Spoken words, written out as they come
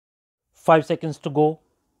5 seconds to go.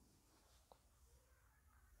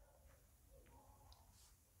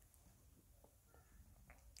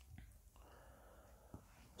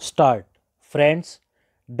 Start. Friends,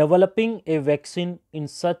 developing a vaccine in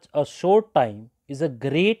such a short time is a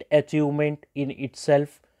great achievement in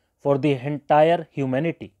itself for the entire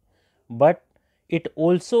humanity. But it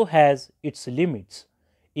also has its limits.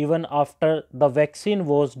 Even after the vaccine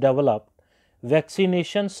was developed,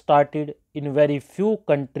 vaccination started in very few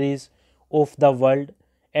countries of the world,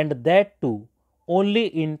 and that too only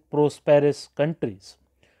in prosperous countries.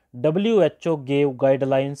 WHO gave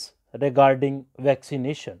guidelines regarding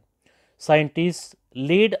vaccination. Scientists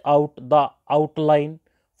laid out the outline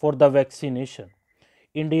for the vaccination.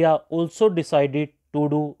 India also decided to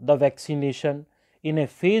do the vaccination in a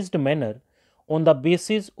phased manner on the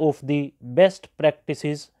basis of the best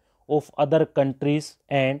practices of other countries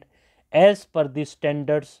and as per the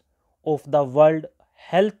standards of the World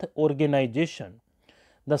Health Organization.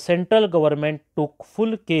 The central government took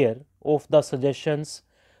full care of the suggestions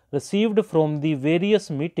received from the various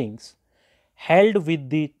meetings held with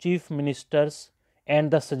the chief ministers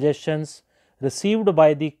and the suggestions received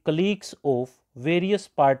by the colleagues of various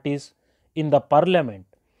parties in the parliament.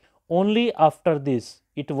 Only after this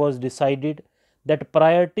it was decided that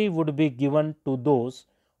priority would be given to those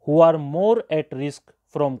who are more at risk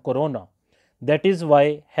from corona. That is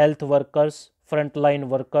why health workers, frontline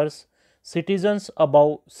workers, citizens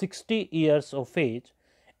above 60 years of age,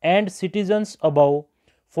 and citizens above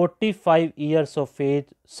 45 years of age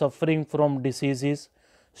suffering from diseases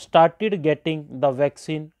started getting the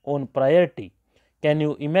vaccine on priority. Can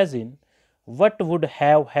you imagine what would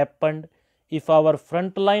have happened if our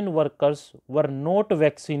frontline workers were not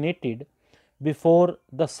vaccinated before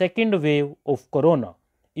the second wave of corona?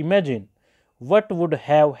 Imagine what would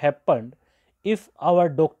have happened if our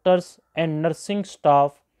doctors and nursing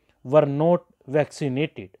staff were not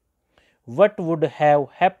vaccinated. What would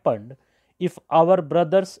have happened if our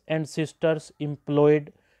brothers and sisters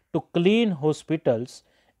employed to clean hospitals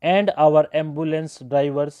and our ambulance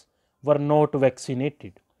drivers were not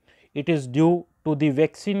vaccinated? It is due to the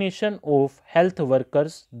vaccination of health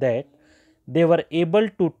workers that they were able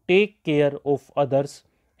to take care of others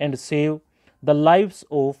and save the lives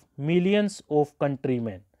of millions of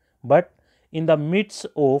countrymen. But in the midst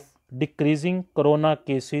of decreasing corona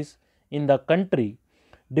cases in the country,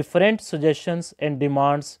 different suggestions and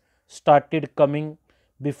demands started coming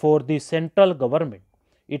before the central government.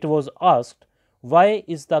 It was asked, why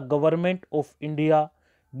is the government of India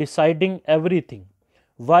deciding everything?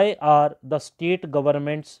 Why are the state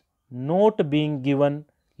governments not being given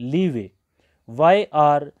leeway? Why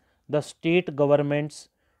are the state governments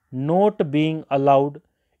not being allowed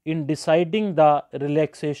in deciding the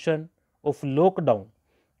relaxation of lockdown?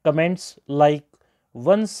 Comments like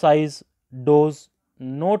one size does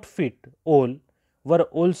not fit all were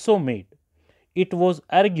also made. It was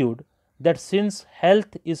argued that since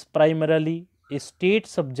health is primarily a state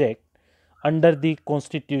subject under the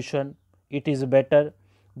constitution, it is better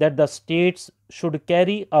that the states should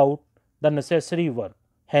carry out the necessary work.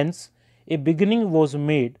 Hence, a beginning was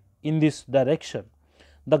made in this direction.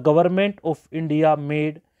 The government of India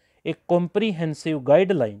made a comprehensive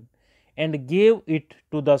guideline and gave it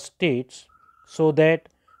to the states so that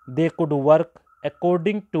they could work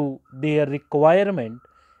according to their requirement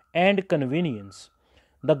and convenience.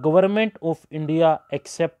 The government of India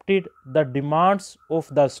accepted the demands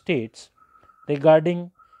of the states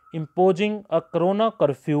regarding imposing a corona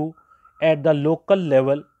curfew at the local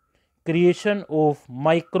level, creation of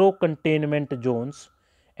micro containment zones,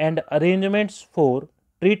 and arrangements for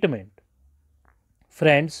treatment.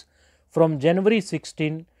 Friends, from January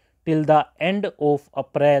 16 till the end of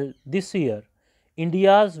April this year,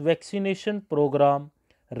 India's vaccination program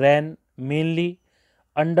ran mainly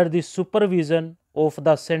under the supervision of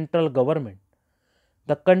the central government.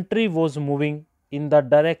 The country was moving in the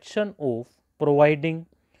direction of providing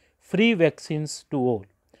free vaccines to all.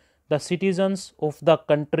 The citizens of the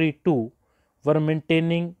country too were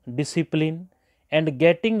maintaining discipline and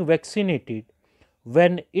getting vaccinated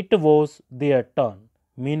when it was their turn.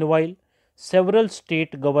 Meanwhile, several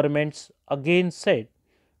state governments again said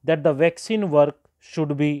that the vaccine work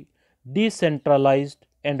should be decentralized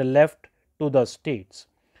and left to the states.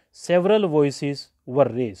 Several voices were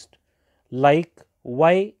raised, like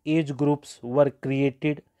why age groups were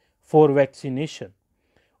created for vaccination.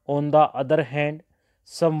 On the other hand,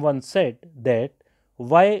 someone said that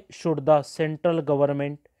why should the central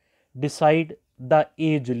government decide the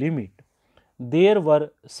age limit? There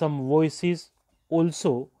were some voices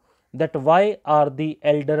also that why are the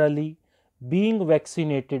elderly being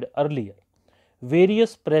vaccinated earlier?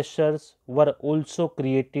 various pressures were also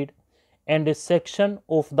created, and a section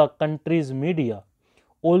of the country's media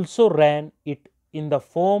also ran it in the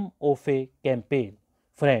form of a campaign.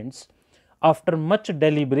 Friends, after much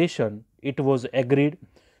deliberation, it was agreed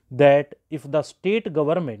that if the state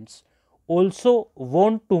governments also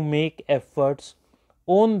want to make efforts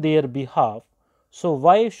on their behalf, so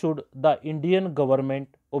why should the Indian government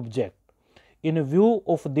object? In view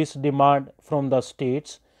of this demand from the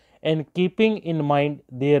states and keeping in mind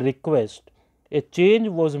their request, a change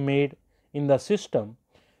was made in the system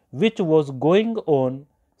which was going on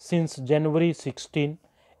since January 16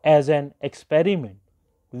 as an experiment.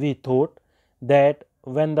 We thought that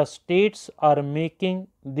when the states are making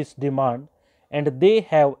this demand and they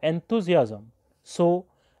have enthusiasm, so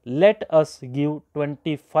let us give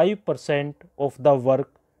 25% of the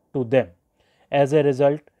work to them. As a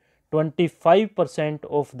result, 25%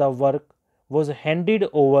 of the work was handed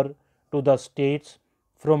over to the states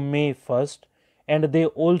from May 1st, and they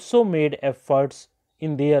also made efforts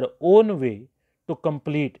in their own way to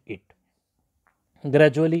complete it.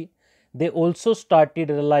 Gradually, they also started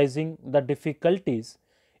realizing the difficulties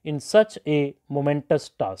in such a momentous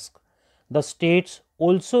task. The states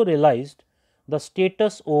also realized the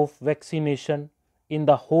status of vaccination in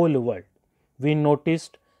the whole world. We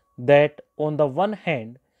noticed that on the one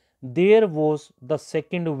hand, there was the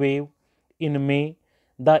second wave in May,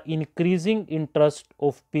 the increasing interest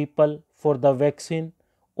of people for the vaccine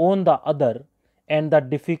on the other, and the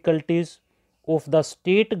difficulties of the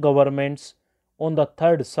state governments on the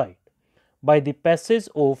third side. By the passage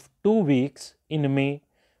of 2 weeks in May,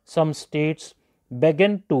 some states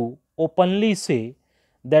began to openly say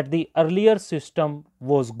that the earlier system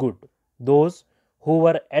was good. Those who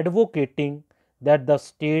were advocating that the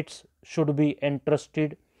states should be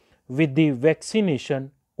entrusted with the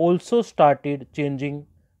vaccination also started changing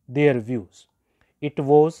their views. It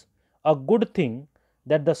was a good thing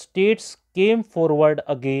that the states came forward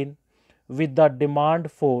again with the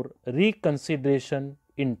demand for reconsideration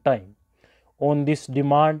in time. On this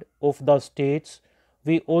demand of the states,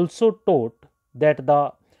 we also taught that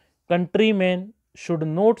the countrymen should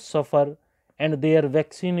not suffer and their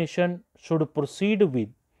vaccination should proceed with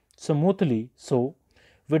smoothly. So,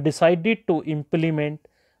 we decided to implement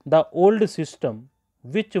the old system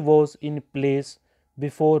which was in place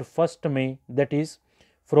before 1st May, that is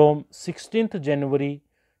from 16th January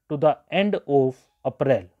to the end of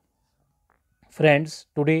April. Friends,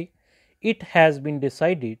 today it has been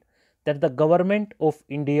decided that the government of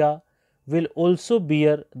India will also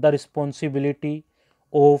bear the responsibility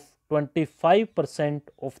of 25%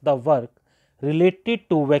 of the work related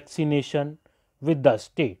to vaccination with the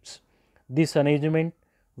states. This arrangement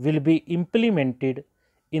will be implemented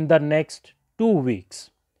in the next 2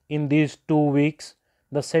 weeks. In these 2 weeks,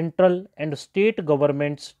 the central and state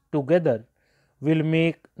governments together will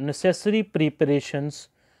make necessary preparations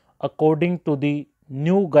according to the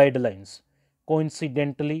new guidelines.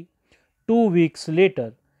 Coincidentally, 2 weeks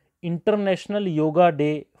later, International Yoga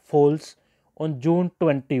Day falls on June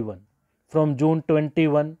 21. From June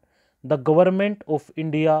 21, the Government of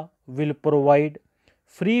India will provide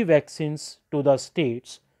free vaccines to the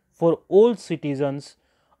states for all citizens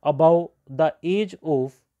above the age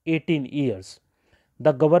of 18 years.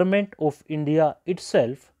 The Government of India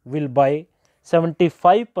itself will buy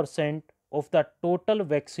 75% of the total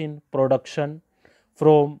vaccine production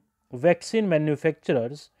from vaccine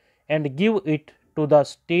manufacturers and give it to the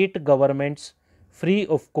state governments free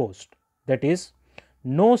of cost. That is,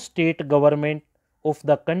 no state government of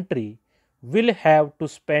the country will have to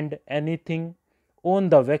spend anything on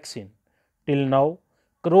the vaccine. Till now,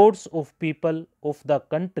 crores of people of the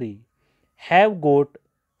country have got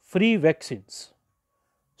free vaccines.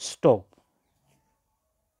 Stop.